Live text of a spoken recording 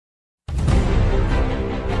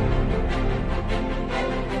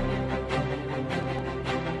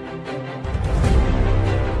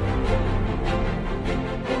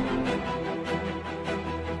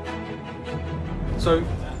So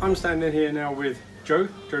I'm standing here now with Joe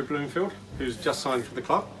Bloomfield, who's just signed for the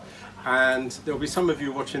club, and there'll be some of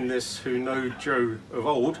you watching this who know Joe of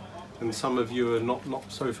old, and some of you are not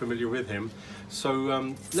so familiar with him.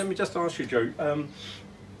 So let me just ask you, Joe,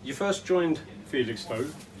 you first joined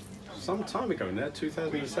Felixstowe some time ago now,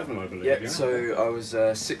 2007 I believe. Yeah, so I was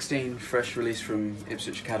 16, fresh released from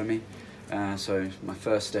Ipswich Academy. So my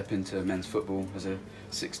first step into men's football as a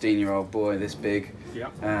 16-year-old boy this big.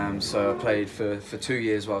 Yeah. So I played for 2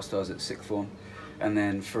 years whilst I was at sixth form, and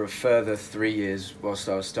then for a further 3 years whilst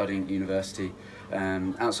I was studying at university.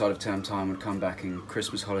 Outside of term time, would come back in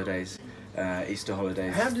Christmas holidays, Easter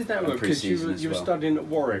holidays. How did that work? Because you were studying at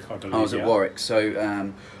Warwick, I believe. I was at Warwick,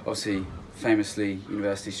 so obviously famously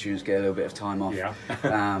university students get a little bit of time off.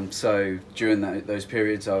 Yeah. So during those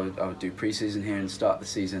periods I would do pre-season here and start the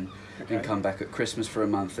season. Okay. And come back at Christmas for a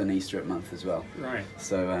month and Easter at month as well. Right.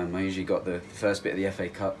 So I usually got the first bit of the FA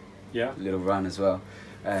Cup, little run as well.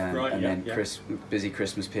 Right, and then busy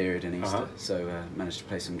Christmas period and Easter. So managed to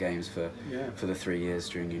play some games for the 3 years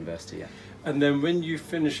during university. Yeah. And then when you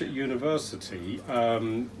finish at university,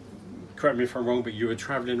 correct me if I'm wrong, but you were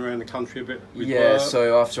travelling around the country a bit with work?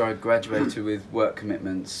 So after I graduated with work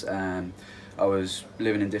commitments, I was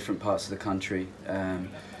living in different parts of the country.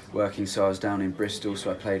 Working, so I was down in Bristol,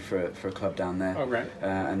 so I played for a club down there. Oh, right.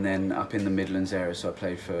 And then up in the Midlands area, so I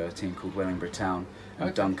played for a team called Wellingborough Town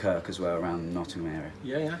and Dunkirk as well, around the Nottingham area.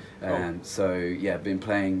 Yeah, yeah. So yeah, been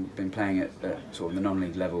playing at sort of the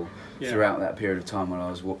non-league level throughout that period of time while I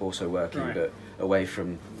was also working, but away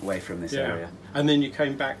from this area. And then you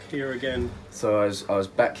came back here again. So I was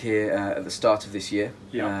back here at the start of this year,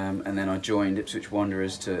 and then I joined Ipswich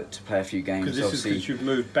Wanderers to play a few games. Because this is because you've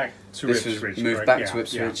moved back to Ipswich. Moved back to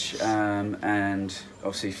Ipswich, and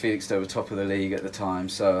obviously Felixstowe were top of the league at the time,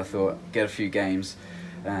 so I thought get a few games.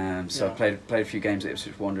 So I played a few games at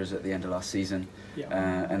Ipswich Wanderers at the end of last season,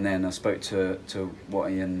 and then I spoke to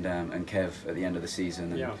Watty and Kev at the end of the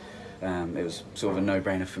season. And, it was sort of a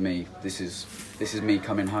no-brainer for me. This is me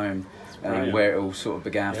coming home, where it all sort of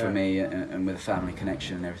began for me, and with a family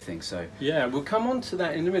connection and everything. So yeah, we'll come on to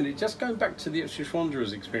that in a minute. Just going back to the Ipswich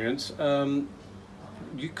Wanderers experience,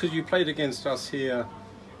 because you played against us here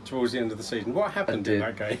towards the end of the season. What happened in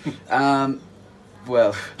that game?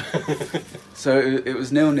 Well, so it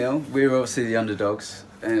was 0-0. We were obviously the underdogs,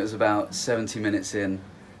 and it was about 70 minutes in,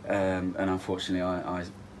 and unfortunately I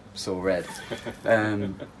saw red.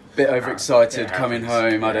 Bit overexcited coming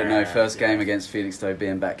home. I don't know. First game against Felixstowe,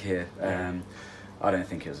 being back here. I don't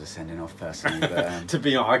think it was a sending off personally, but to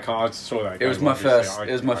be honest, I saw that. It was my first.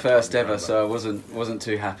 It was my first ever, so I wasn't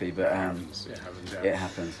too happy. But it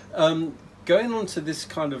happens. Going on to this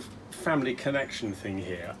kind of family connection thing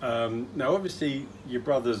here. Now, obviously, your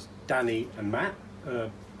brothers Danny and Matt.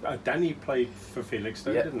 Danny played for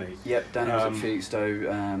Felixstowe, didn't he? Yep. Danny was at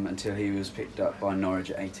Felixstowe until he was picked up by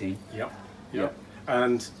Norwich at 18. Yep.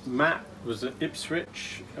 And Matt was at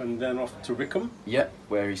Ipswich and then off to Wickham. Yep,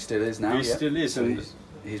 where he still is now. He still is, so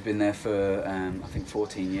he's been there for I think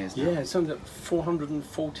 14 years now. Yeah, it's something like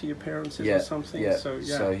 440 appearances or something. Yeah.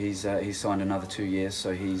 So he's signed another 2 years.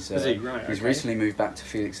 So he's recently moved back to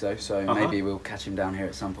Felixstowe. So maybe we'll catch him down here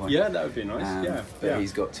at some point. Yeah, that would be nice. But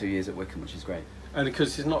he's got 2 years at Wickham, which is great. And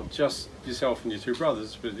because it's not just yourself and your two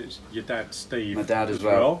brothers, but it's your dad, Steve. My dad as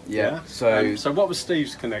well. Yeah. So what was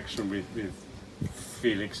Steve's connection with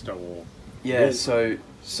Felixstowe? Yeah. So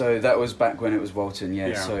that was back when it was Walton.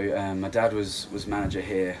 Yeah. So my dad was manager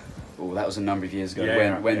here. Oh, that was a number of years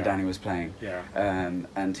ago when Danny was playing.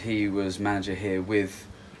 And he was manager here with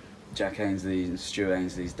Jack Ainsley and Stuart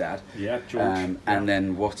Ainsley's dad. George. And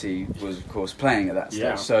then Watty was of course playing at that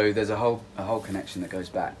stage. So there's a whole connection that goes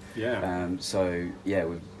back. So yeah,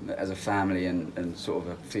 as a family and sort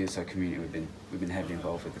of a Felixstowe community, we've been heavily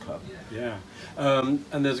involved with the club.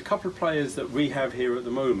 And there's a couple of players that we have here at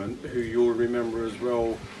the moment who you'll remember as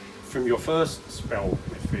well from your first spell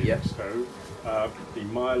with Felixstowe.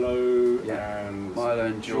 Milo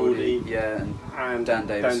and Geordie. And Dan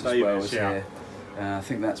Davis as well was here. I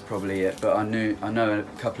think that's probably it. But I know a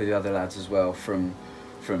couple of the other lads as well from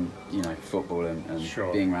football and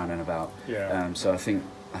being round and about. So I think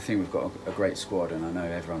we've got a great squad, and I know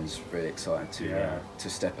everyone's really excited to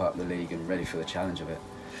step up the league and ready for the challenge of it.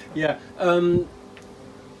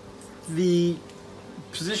 The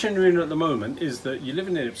position you're in at the moment is that you're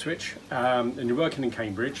living in Ipswich and you're working in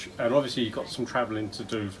Cambridge, and obviously you've got some travelling to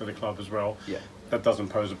do for the club as well. That doesn't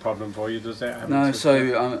pose a problem for you, does it? No,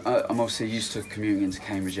 so I'm obviously used to commuting into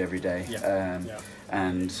Cambridge every day.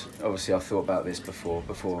 And obviously I thought about this before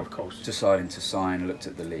deciding to sign, looked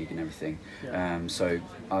at the league and everything. So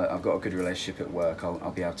I've got a good relationship at work.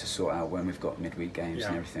 I'll be able to sort out when we've got midweek games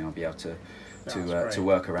and everything. I'll be able to to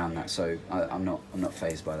work around that. So I'm not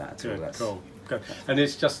fazed by that at all. That's cool. Good. And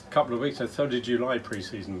it's just a couple of weeks. So 3rd of July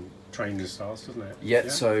pre-season training starts, doesn't it? Yeah.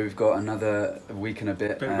 So we've got another week and a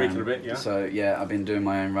bit. Week and a bit, yeah. So yeah, I've been doing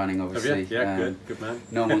my own running, obviously. Have you? Yeah, good man.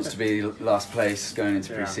 No one wants to be last place going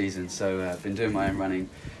into pre-season, so I've been doing my own running,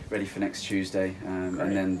 ready for next Tuesday, and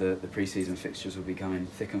then the pre-season fixtures will be coming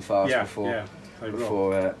thick and fast before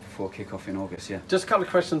kick-off in August. Yeah. Just a couple of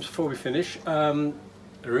questions before we finish. Are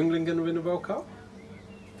England going to win the World Cup?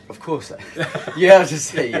 Of course. You have to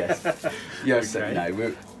say yes. You have to say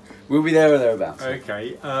no. We'll be there or thereabouts.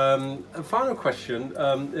 Okay. And final question: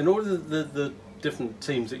 in all the different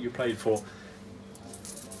teams that you played for,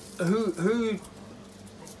 who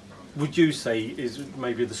would you say is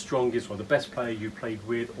maybe the strongest or the best player you played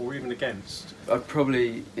with, or even against? I'd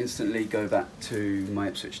probably instantly go back to my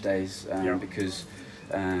Ipswich days because.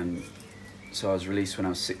 So I was released when I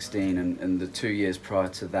was 16, and the 2 years prior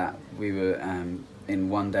to that, we were in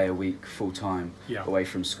 1 day a week full time away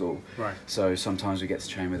from school. Right. So sometimes we get to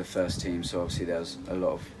train with the first team. So obviously there was a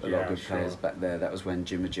lot of good players back there. That was when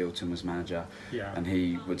Jim Magilton was manager, and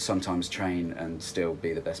he would sometimes train and still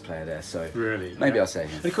be the best player there. So really, maybe I'll say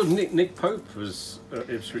him. And of course, Nick Pope was at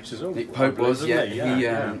Ipswich as well. Nick Pope was,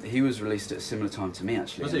 he was released at a similar time to me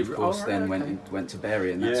actually. Was he? And of course, then went to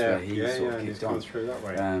Bury, and that's where he sort of kicked on. Through that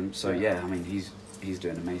way. I mean, he's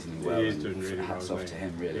doing amazingly well. He is doing really well. Hats off to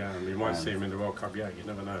him, really. Yeah, and we might see him in the World Cup. Yeah, you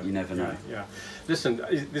never know. You never know. Yeah. Listen,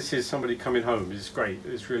 this is somebody coming home. It's great.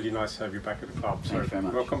 It's really nice to have you back at the club. Thank you very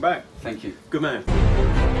much. Welcome back. Thank you. Good man.